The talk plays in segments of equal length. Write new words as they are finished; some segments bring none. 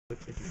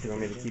Do you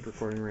want me to keep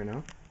recording right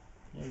now?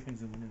 Yeah, you can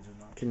zoom in and zoom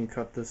out. Can you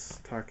cut this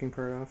talking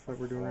part off like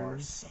we're doing right now?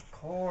 Of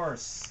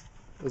course.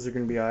 Is there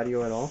going to be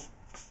audio at all?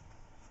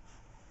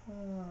 I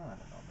don't know.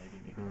 Maybe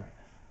we can.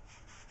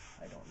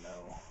 I don't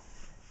know.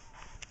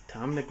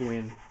 Tom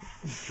Nguyen,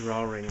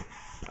 drawing.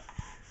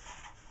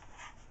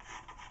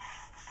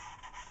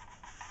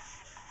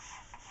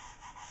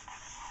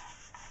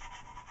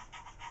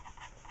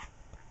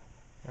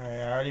 Alright,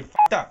 I already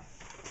f***ed up.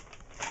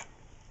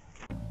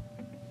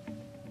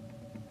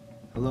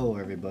 Hello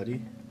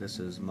everybody, this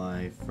is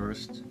my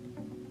first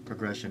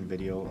progression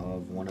video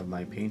of one of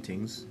my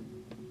paintings.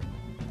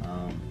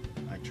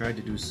 I tried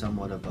to do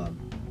somewhat of a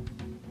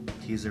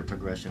teaser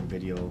progression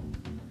video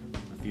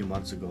a few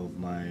months ago of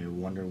my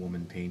Wonder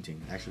Woman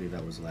painting. Actually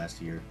that was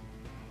last year,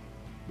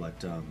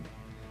 but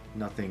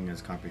nothing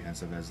as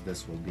comprehensive as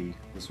this will be.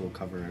 This will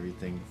cover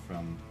everything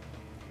from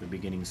the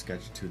beginning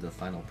sketch to the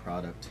final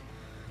product.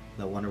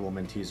 The Wonder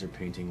Woman teaser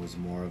painting was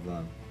more of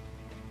a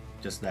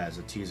just that, as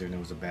a teaser, and it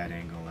was a bad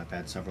angle. I've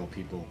had several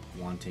people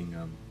wanting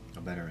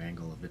a better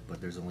angle of it, but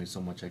there's only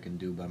so much I can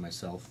do by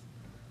myself.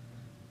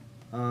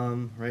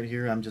 Right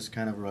here I'm just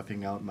kind of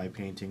roughing out my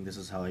painting. This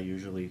is how I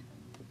usually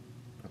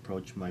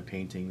approach my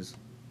paintings.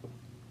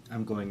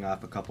 I'm going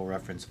off a couple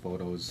reference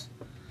photos.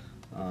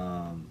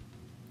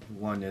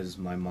 One is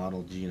my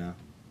model Gina,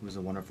 who's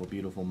a wonderful,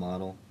 beautiful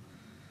model,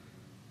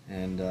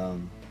 and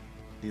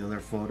the other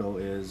photo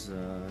is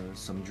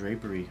some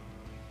drapery.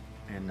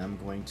 And I'm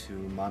going to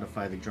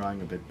modify the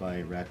drawing a bit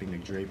by wrapping the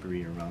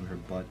drapery around her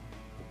butt.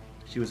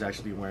 She was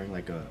actually wearing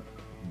like a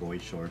boy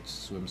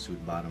shorts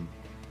swimsuit bottom,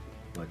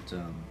 but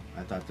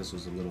I thought this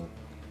was a little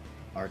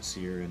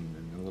artsier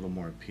and a little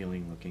more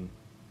appealing looking.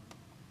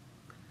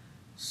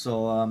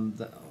 So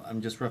I'm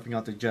just roughing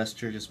out the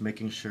gesture, just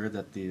making sure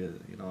that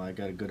I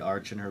got a good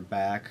arch in her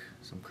back,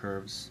 some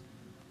curves.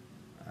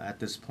 At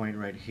this point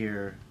right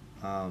here,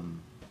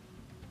 I'm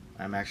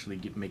actually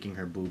making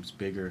her boobs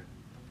bigger.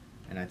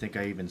 And I think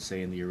I even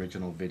say in the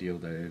original video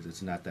that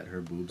it's not that her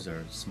boobs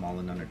are small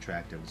and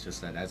unattractive, it's just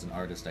that as an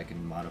artist I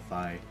can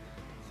modify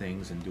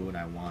things and do what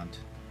I want.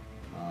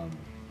 And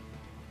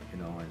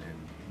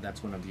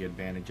that's one of the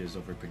advantages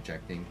over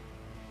projecting,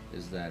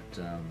 is that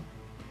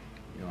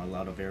a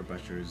lot of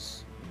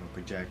airbrushers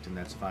project, and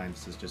that's fine.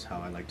 This is just how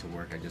I like to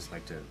work. I just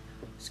like to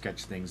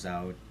sketch things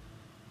out.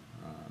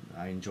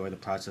 I enjoy the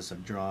process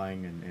of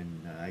drawing,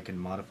 and I can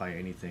modify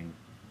anything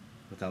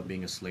without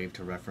being a slave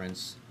to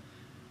reference.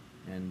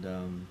 And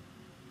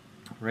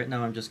right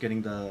now I'm just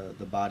getting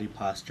the body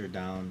posture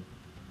down.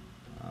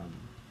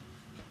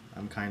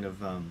 I'm kind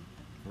of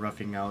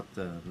roughing out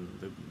the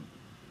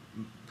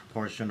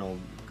proportional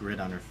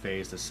grid on her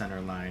face, the center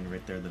line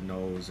right there, the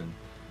nose and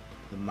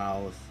the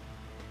mouth.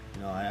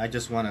 I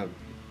just want to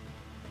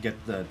get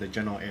the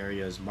general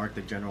areas, mark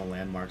the general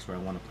landmarks where I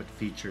want to put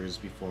features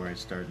before I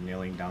start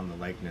nailing down the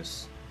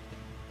likeness.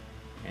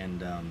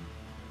 And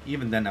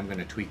even then I'm going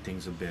to tweak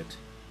things a bit.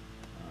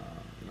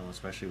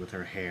 Especially with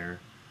her hair.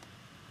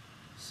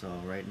 So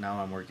right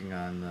now I'm working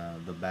on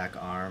the back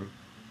arm,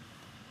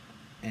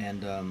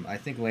 and I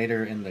think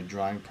later in the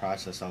drawing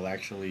process I'll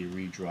actually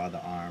redraw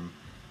the arm.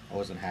 I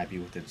wasn't happy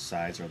with its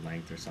size or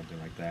length or something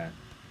like that.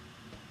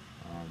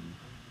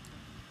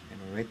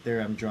 And right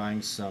there I'm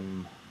drawing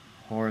some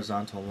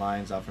horizontal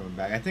lines out from the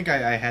back. I think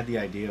I had the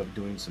idea of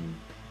doing some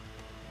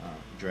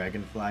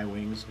dragonfly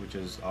wings, which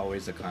is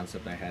always the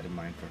concept I had in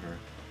mind for her,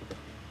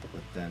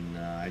 but then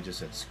I just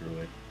said screw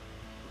it.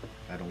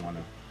 I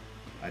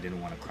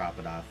didn't want to crop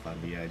it off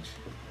on the edge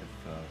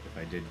if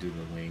I did do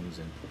the wings,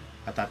 and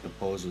I thought the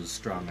pose was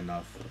strong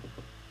enough.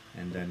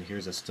 And then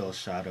here's a still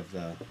shot of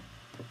the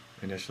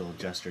initial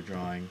gesture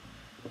drawing.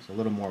 So a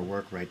little more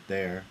work right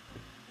there.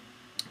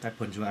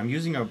 I'm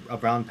using a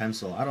brown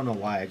pencil. I don't know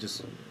why, I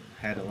just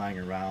had it lying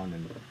around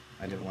and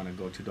I didn't want to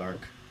go too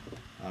dark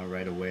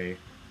right away.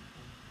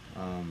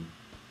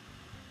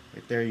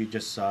 Right there you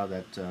just saw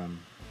that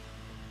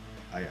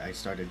I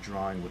started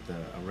drawing with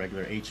a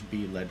regular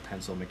HB lead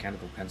pencil,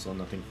 mechanical pencil,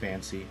 nothing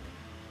fancy,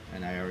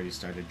 and I already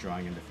started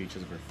drawing in the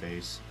features of her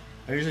face.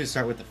 I usually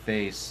start with the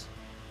face,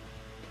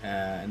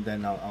 and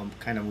then I'll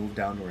kind of move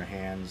down to her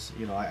hands.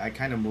 I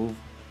kind of move,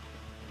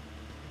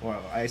 or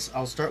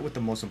I'll start with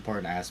the most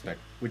important aspect,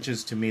 which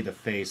is to me the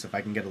face, if I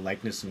can get a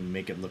likeness and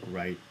make it look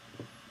right.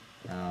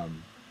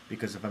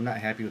 Because if I'm not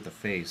happy with the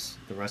face,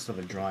 the rest of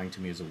the drawing to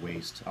me is a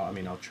waste.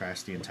 I'll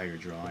trash the entire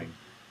drawing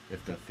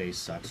if the face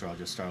sucks, or I'll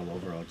just start all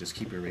over. I'll just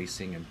keep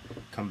erasing and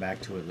come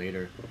back to it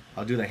later.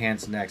 I'll do the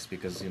hands next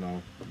because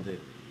you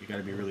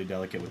gotta be really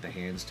delicate with the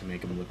hands to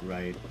make them look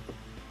right.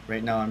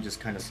 Right now I'm just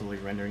kind of slowly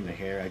rendering the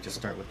hair. I just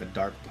start with the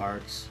dark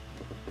parts,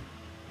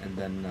 and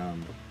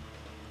then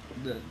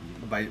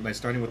by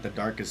starting with the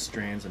darkest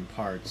strands and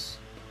parts,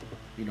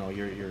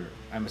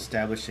 I'm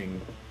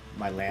establishing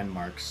my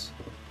landmarks,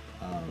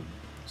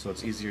 so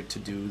it's easier to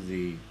do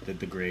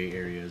the gray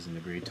areas and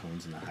the gray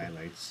tones and the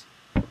highlights.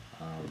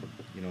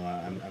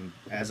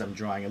 As I'm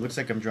drawing, it looks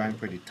like I'm drawing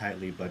pretty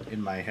tightly, but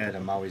in my head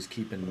I'm always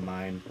keeping in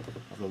mind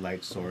of the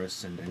light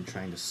source and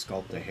trying to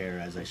sculpt the hair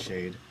as I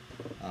shade.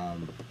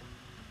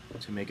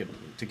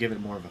 to give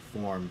it more of a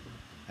form,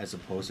 as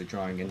opposed to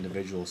drawing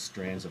individual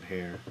strands of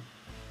hair.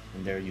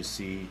 And there you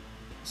see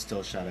a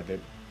still shot of it.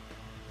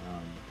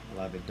 A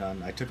lot of it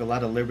done. I took a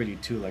lot of liberty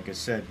too, like I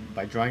said,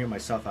 by drawing it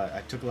myself.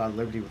 I took a lot of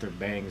liberty with her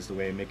bangs, the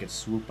way I make it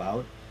swoop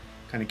out,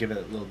 kind of give it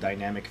a little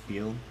dynamic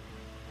feel.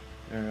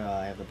 There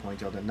I have the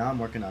ponytail. And now I'm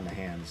working on the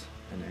hands,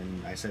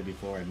 and I said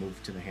before I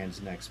moved to the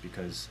hands next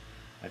because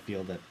I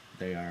feel that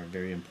they are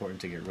very important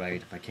to get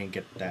right. If I can't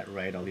get that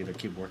right, I'll either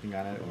keep working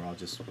on it or I'll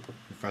just,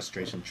 in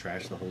frustration,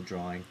 trash the whole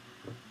drawing.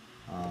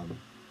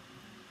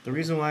 The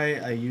reason why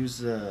I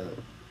use a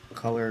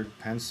colored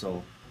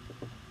pencil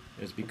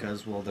is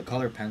because, well, the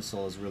colored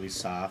pencil is really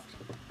soft,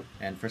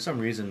 and for some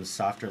reason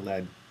softer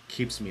lead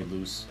keeps me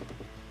loose,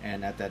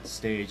 and at that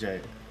stage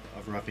of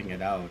roughing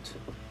it out,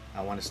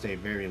 I want to stay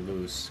very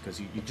loose, because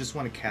you just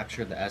want to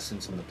capture the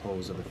essence and the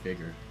pose of the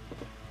figure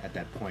at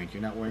that point.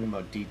 You're not worrying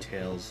about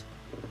details.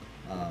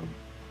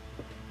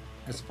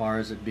 As far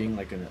as it being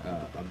like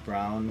a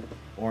brown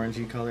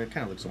orangey color, it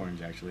kind of looks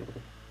orange actually.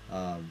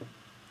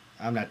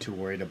 I'm not too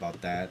worried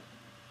about that,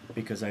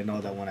 because I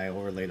know that when I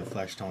overlay the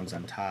flesh tones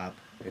on top,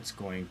 it's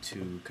going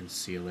to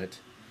conceal it.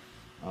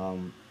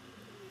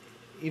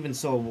 Even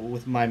so,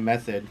 with my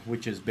method,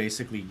 which is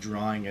basically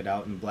drawing it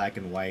out in black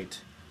and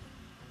white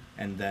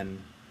and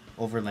then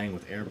overlaying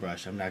with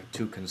airbrush, I'm not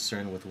too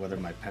concerned with whether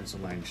my pencil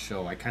lines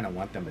show. I kind of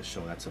want them to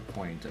show, that's the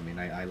point. I mean,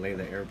 I lay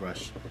the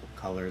airbrush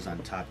colors on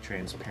top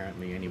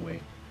transparently anyway,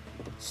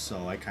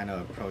 so I kind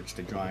of approach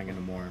the drawing in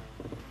a more,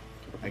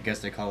 I guess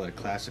they call it a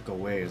classical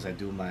way, as I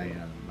do my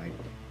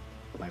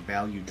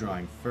value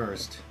drawing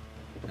first,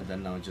 and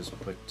then I'll just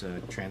put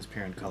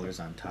transparent colors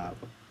on top.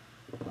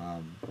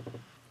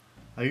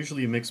 I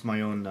usually mix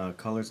my own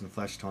colors and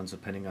flesh tones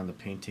depending on the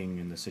painting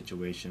and the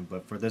situation,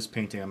 but for this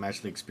painting I'm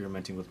actually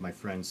experimenting with my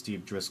friend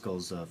Steve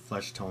Driscoll's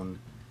flesh tone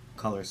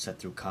color set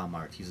through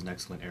ComArt. He's an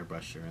excellent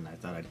airbrusher, and I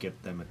thought I'd give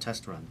them a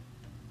test run.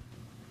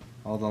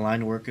 All the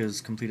line work is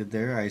completed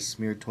there. I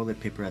smeared toilet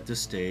paper at this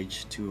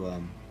stage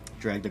to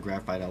drag the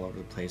graphite all over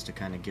the place to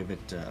kind of give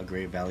it a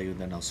gray value.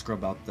 Then I'll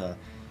scrub out the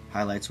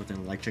highlights with an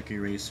electric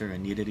eraser, a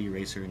kneaded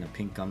eraser, and a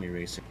pink gum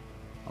eraser.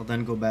 I'll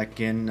then go back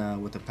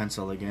in with a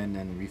pencil again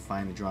and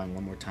refine the drawing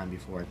one more time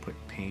before I put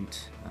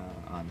paint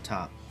on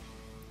top.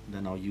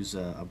 Then I'll use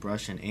a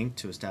brush and ink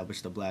to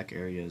establish the black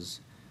areas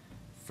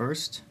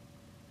first.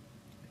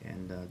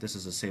 And this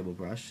is a sable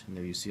brush, and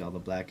there you see all the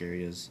black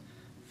areas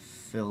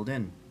filled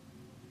in.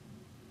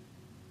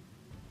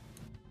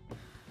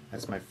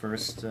 That's my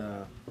first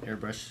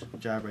airbrush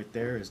job right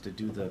there, is to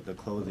do the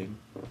clothing,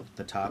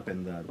 the top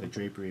and the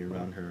drapery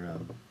around her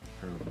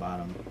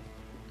bottom.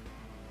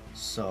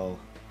 So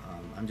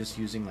I'm just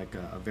using like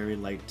a very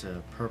light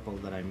purple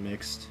that I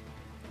mixed,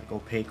 like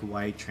opaque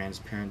white,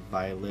 transparent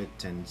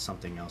violet, and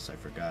something else I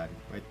forgot.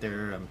 Right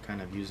there I'm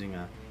kind of using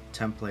a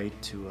template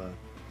to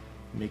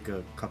make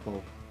a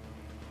couple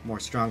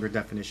more stronger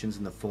definitions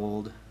in the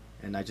fold,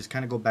 and I just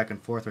kind of go back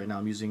and forth. Right now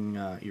I'm using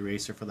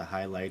eraser for the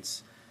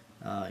highlights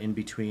in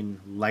between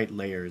light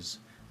layers.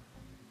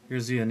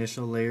 Here's the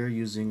initial layer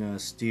using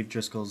Steve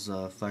Driscoll's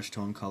flesh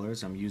tone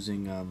colors. I'm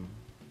using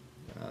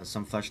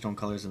some flesh tone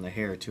colors in the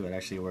hair too. It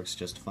actually works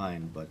just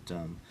fine, but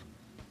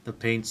the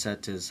paint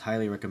set is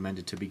highly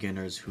recommended to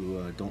beginners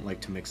who don't like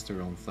to mix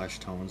their own flesh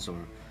tones, or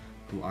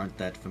who aren't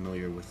that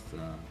familiar with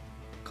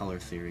color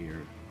theory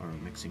or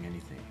mixing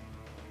anything.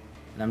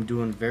 And I'm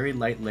doing very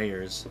light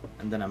layers,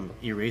 and then I'm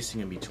erasing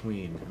in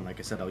between. And like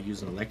I said, I'll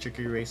use an electric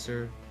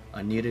eraser, a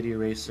kneaded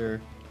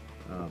eraser,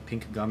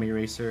 pink gum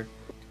eraser,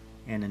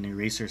 and an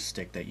eraser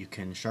stick that you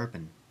can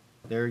sharpen.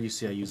 There you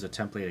see I use a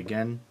template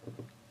again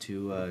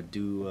to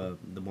do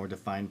the more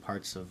defined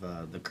parts of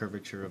the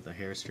curvature of the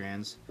hair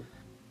strands,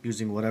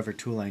 using whatever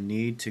tool I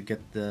need to get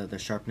the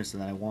sharpness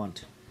that I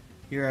want.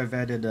 Here I've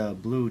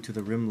added blue to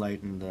the rim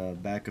light in the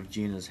back of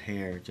Gina's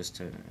hair, just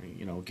to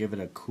give it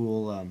a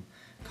cool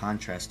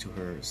contrast to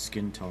her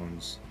skin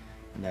tones,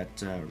 and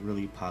that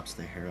really pops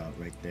the hair out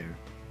right there.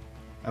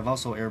 I've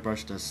also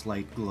airbrushed a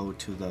slight glow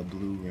to the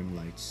blue rim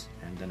lights,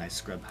 and then I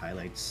scrub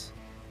highlights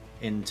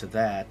into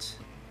that.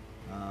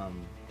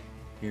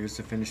 Here's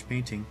the finished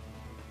painting.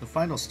 The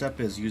final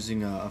step is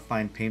using a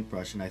fine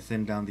paintbrush, and I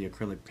thin down the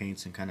acrylic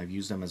paints and kind of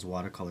use them as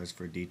watercolors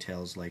for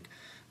details, like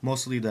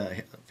mostly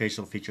the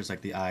facial features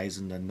like the eyes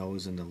and the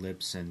nose and the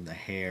lips and the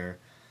hair,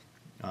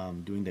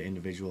 doing the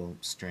individual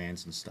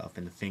strands and stuff,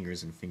 and the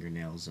fingers and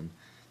fingernails, and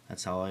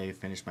that's how I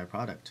finished my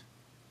product.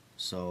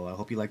 So I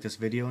hope you like this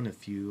video, and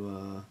if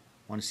you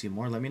want to see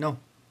more, let me know.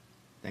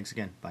 Thanks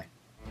again. Bye.